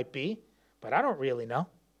think you might be, but I don't really know.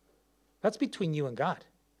 That's between you and God.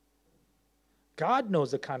 God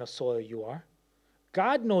knows the kind of soil you are.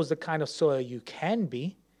 God knows the kind of soil you can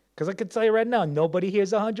be. Because I can tell you right now, nobody here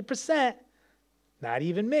is 100%. Not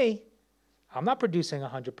even me. I'm not producing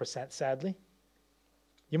 100%, sadly.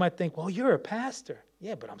 You might think, well, you're a pastor.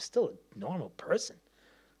 Yeah, but I'm still a normal person.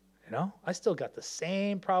 I still got the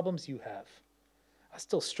same problems you have. I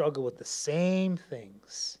still struggle with the same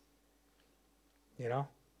things.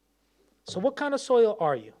 So what kind of soil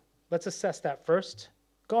are you? Let's assess that first.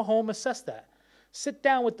 Go home, assess that. Sit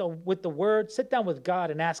down with the word, sit down with God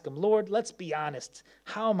and ask him, Lord, let's be honest.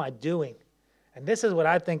 How am I doing? And this is what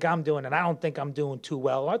I think I'm doing, and I don't think I'm doing too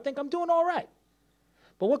well. I think I'm doing all right.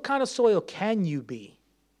 But what kind of soil can you be?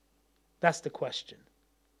 That's the question.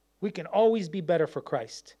 We can always be better for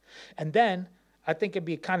Christ. And then I think it'd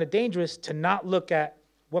be kind of dangerous to not look at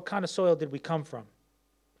what kind of soil did we come from.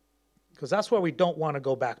 Because that's where we don't want to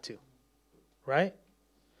go back to, right?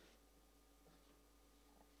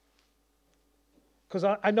 Because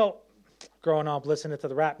I know growing up, listening to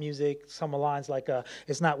the rap music, some lines like,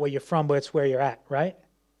 it's not where you're from, but it's where you're at, right?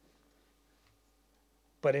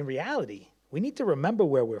 But in reality, we need to remember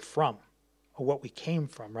where we're from or what we came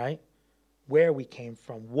from, right? Where we came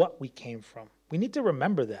from, what we came from. We need to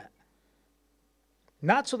remember that.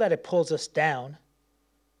 Not so that it pulls us down,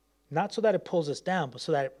 but so that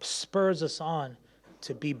it spurs us on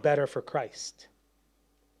to be better for Christ.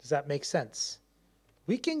 Does that make sense?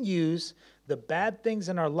 We can use the bad things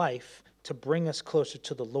in our life to bring us closer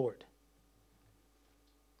to the Lord.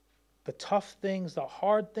 The tough things, the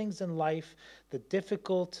hard things in life, the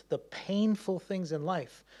difficult, the painful things in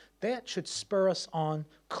life, that should spur us on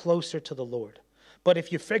closer to the Lord. But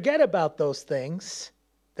if you forget about those things,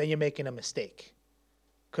 then you're making a mistake.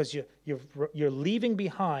 Because you're leaving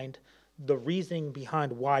behind the reasoning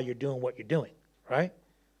behind why you're doing what you're doing, right?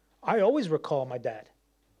 I always recall my dad.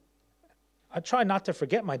 I try not to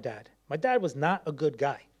forget my dad. My dad was not a good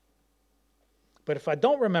guy. But if I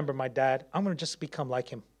don't remember my dad, I'm going to just become like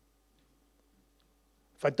him.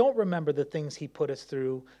 if I don't remember the things he put us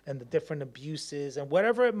through and the different abuses and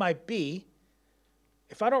whatever it might be,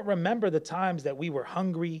 if I don't remember the times that we were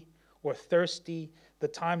hungry or thirsty, the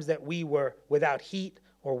times that we were without heat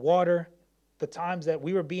or water, the times that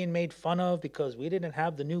we were being made fun of because we didn't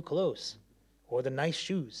have the new clothes or the nice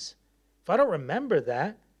shoes, if I don't remember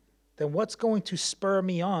that, then what's going to spur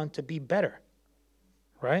me on to be better,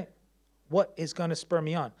 right? What is going to spur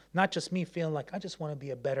me on? Not just me feeling like I just want to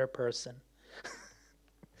be a better person.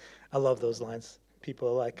 I love those lines. People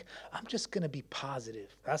are like, I'm just going to be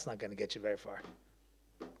positive. That's not going to get you very far.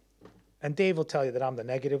 And Dave will tell you that I'm the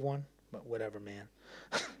negative one, but whatever, man.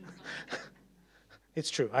 It's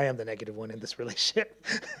true. I am the negative one in this relationship.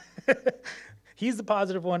 He's the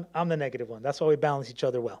positive one. I'm the negative one. That's why we balance each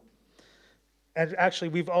other well. And actually,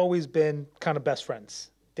 we've always been kind of best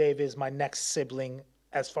friends. Dave is my next sibling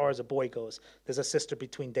as far as a boy goes. There's a sister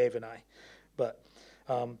between Dave and I. But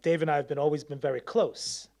Dave and I have always been very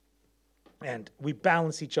close. And we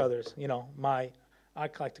balance each other's, I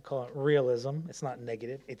like to call it realism. It's not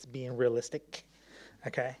negative. It's being realistic.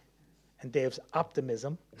 Okay? And Dave's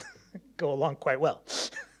optimism go along quite well.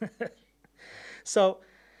 So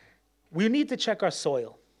we need to check our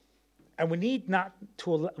soil. And we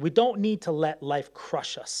don't need to let life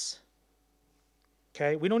crush us.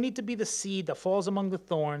 Okay? We don't need to be the seed that falls among the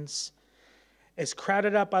thorns, is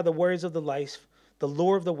crowded out by the worries of the life, the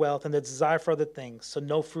lure of the wealth, and the desire for other things, so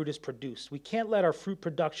no fruit is produced. We can't let our fruit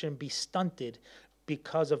production be stunted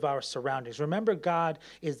because of our surroundings. Remember, God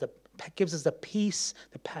gives us the peace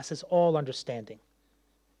that passes all understanding.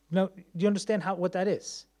 Do you understand what that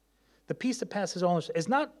is? The peace that passes all understanding is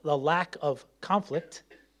not the lack of conflict.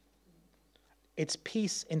 It's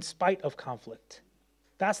peace in spite of conflict.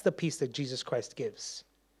 That's the peace that Jesus Christ gives.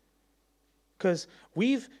 Because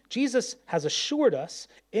Jesus has assured us,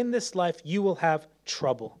 in this life you will have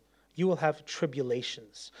trouble. You will have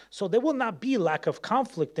tribulations. So there will not be lack of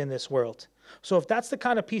conflict in this world. So if that's the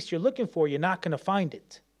kind of peace you're looking for, you're not going to find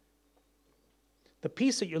it. The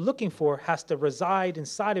peace that you're looking for has to reside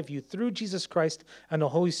inside of you through Jesus Christ and the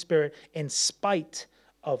Holy Spirit in spite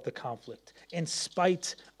of the conflict, in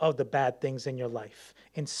spite of the bad things in your life,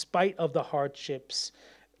 in spite of the hardships,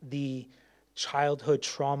 the childhood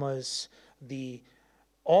traumas,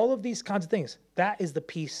 all of these kinds of things. That is the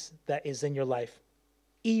peace that is in your life,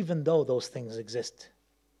 even though those things exist.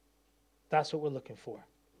 That's what we're looking for.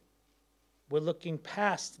 We're looking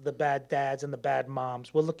past the bad dads and the bad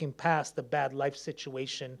moms. We're looking past the bad life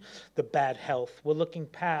situation, the bad health. We're looking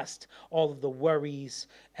past all of the worries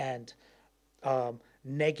and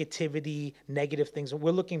negativity, negative things.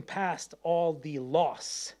 We're looking past all the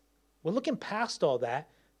loss. We're looking past all that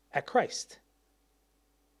at Christ.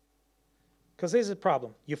 Because here's the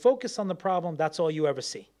problem. You focus on the problem, that's all you ever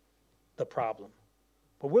see, the problem.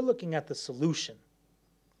 But we're looking at the solution.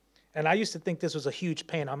 And I used to think this was a huge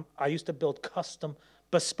pain. I used to build custom,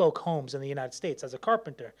 bespoke homes in the United States as a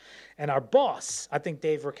carpenter. And our boss, I think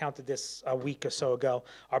Dave recounted this a week or so ago,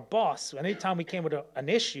 our boss, anytime we came with an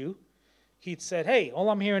issue, he'd said, hey, all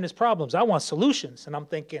I'm hearing is problems. I want solutions. And I'm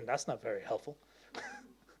thinking, that's not very helpful.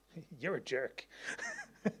 You're a jerk.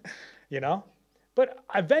 But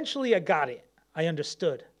eventually I got it. I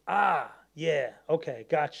understood. Yeah, okay,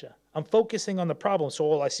 gotcha. I'm focusing on the problem, so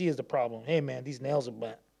all I see is the problem. Hey, man, these nails are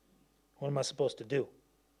bent. What am I supposed to do? And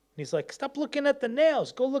he's like, stop looking at the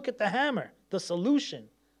nails. Go look at the hammer, the solution,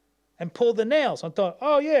 and pull the nails. I thought,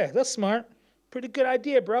 oh, yeah, that's smart. Pretty good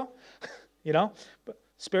idea, bro. But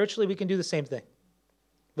spiritually, we can do the same thing.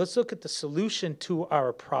 Let's look at the solution to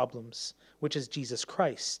our problems, which is Jesus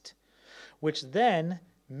Christ, which then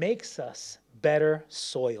makes us better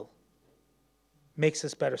soil. Makes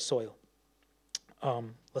us better soil.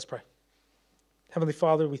 Let's pray. Heavenly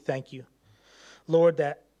Father, we thank you, Lord,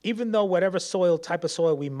 that even though whatever type of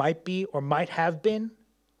soil we might be or might have been,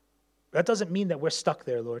 that doesn't mean that we're stuck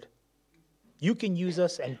there, Lord. You can use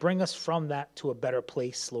us and bring us from that to a better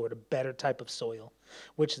place, Lord, a better type of soil,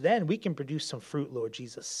 which then we can produce some fruit, Lord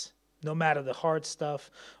Jesus. No matter the hard stuff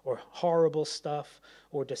or horrible stuff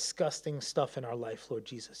or disgusting stuff in our life, Lord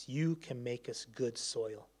Jesus, you can make us good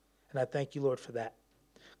soil. And I thank you, Lord, for that,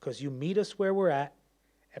 because you meet us where we're at,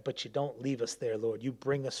 but you don't leave us there, Lord. You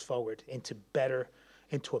bring us forward into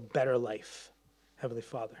a better life, Heavenly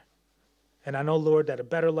Father. And I know, Lord, that a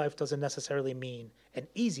better life doesn't necessarily mean an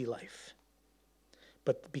easy life,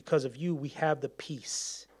 but because of you, we have the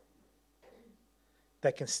peace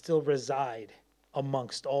that can still reside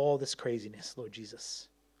amongst all this craziness, Lord Jesus.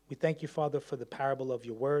 We thank you, Father, for the parable of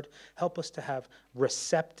your word. Help us to have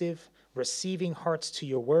receiving hearts to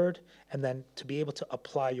your word, and then to be able to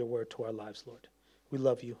apply your word to our lives, Lord. We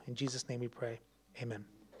love you. In Jesus' name we pray. Amen.